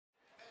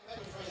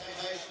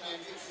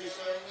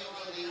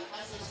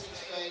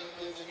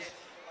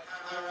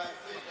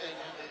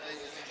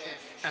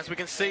as we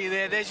can see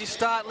there's your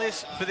start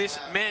list for this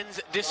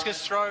men's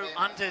discus throw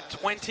under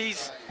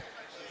 20s.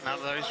 None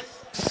of those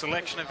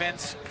selection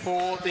events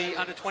for the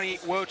under 20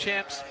 world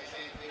champs.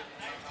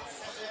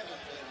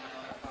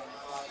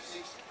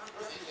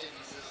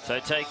 So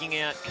taking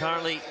out,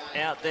 currently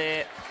out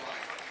there,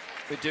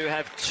 we do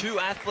have 2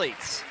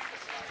 athletes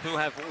who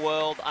have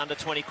world under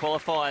 20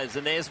 qualifiers,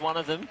 and there's one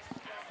of them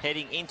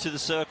heading into the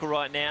circle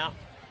right now,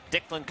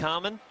 Declan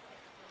Carmen.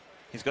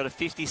 He's got a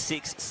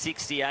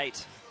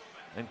 56.68,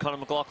 and Conor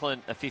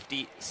McLaughlin a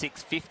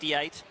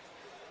 56.58.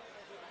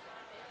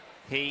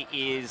 He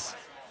is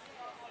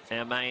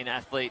our main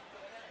athlete,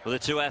 well, the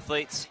 2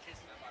 athletes.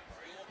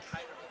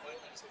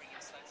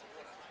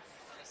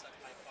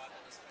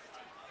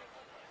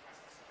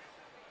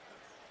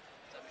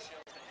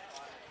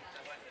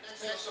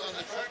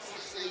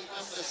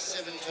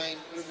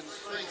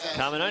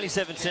 Carmen only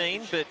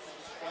 17, but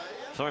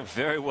throwing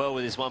very well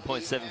with his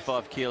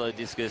 1.75 kilo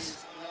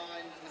discus.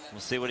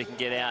 We'll see what he can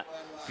get out.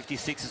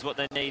 56 is what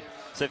they need.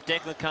 So if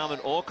Declan Carmen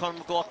or Conor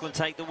McLaughlin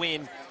take the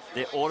win,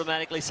 they're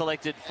automatically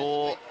selected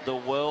for the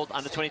World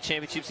Under-20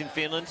 Championships in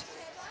Finland.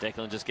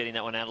 Declan just getting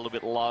that one out a little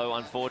bit low,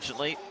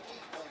 unfortunately.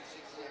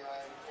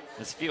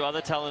 There's a few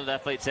other talented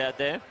athletes out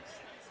there.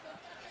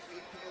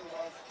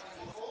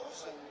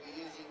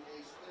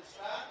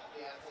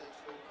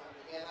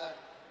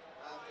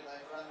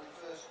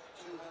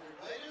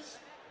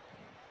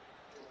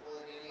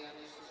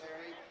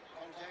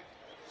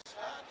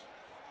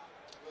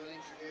 We'll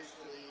introduce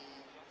to the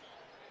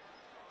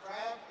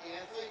crowd the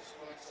athletes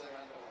once they're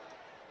underway.